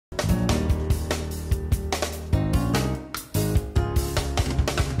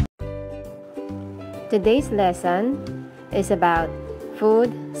Today's lesson is about food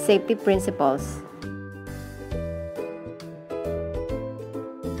safety principles.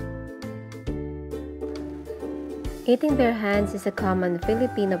 Eating bare hands is a common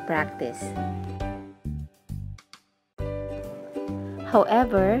Filipino practice.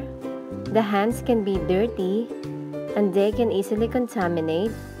 However, the hands can be dirty and they can easily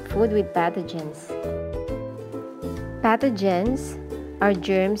contaminate food with pathogens. Pathogens are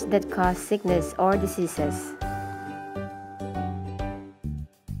germs that cause sickness or diseases.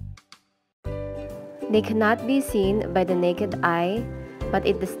 They cannot be seen by the naked eye, but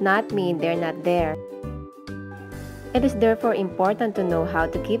it does not mean they're not there. It is therefore important to know how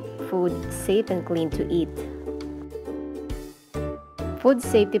to keep food safe and clean to eat. Food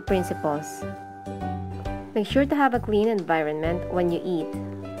safety principles. Make sure to have a clean environment when you eat.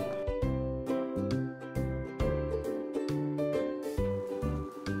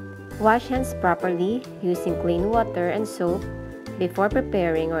 Wash hands properly using clean water and soap before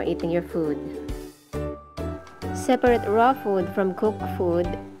preparing or eating your food. Separate raw food from cooked food.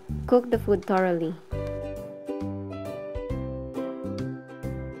 Cook the food thoroughly.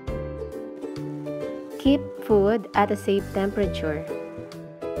 Keep food at a safe temperature.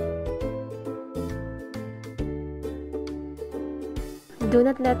 Do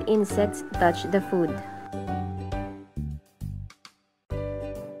not let insects touch the food.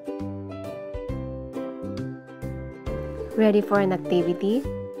 Ready for an activity?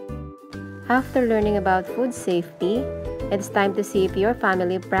 After learning about food safety, it's time to see if your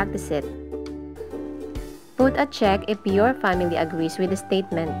family practices it. Put a check if your family agrees with the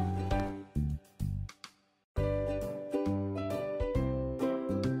statement.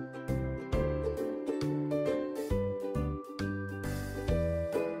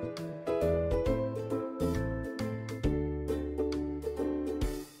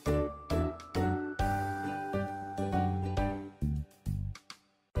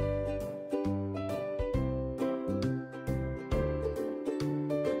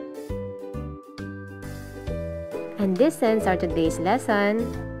 And this ends our today's lesson.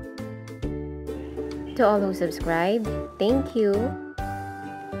 To all who subscribed, thank you.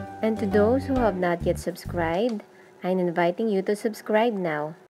 And to those who have not yet subscribed, I'm inviting you to subscribe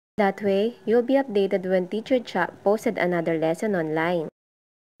now. That way, you'll be updated when Teacher Chap posted another lesson online.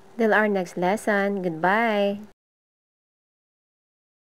 Till our next lesson, goodbye!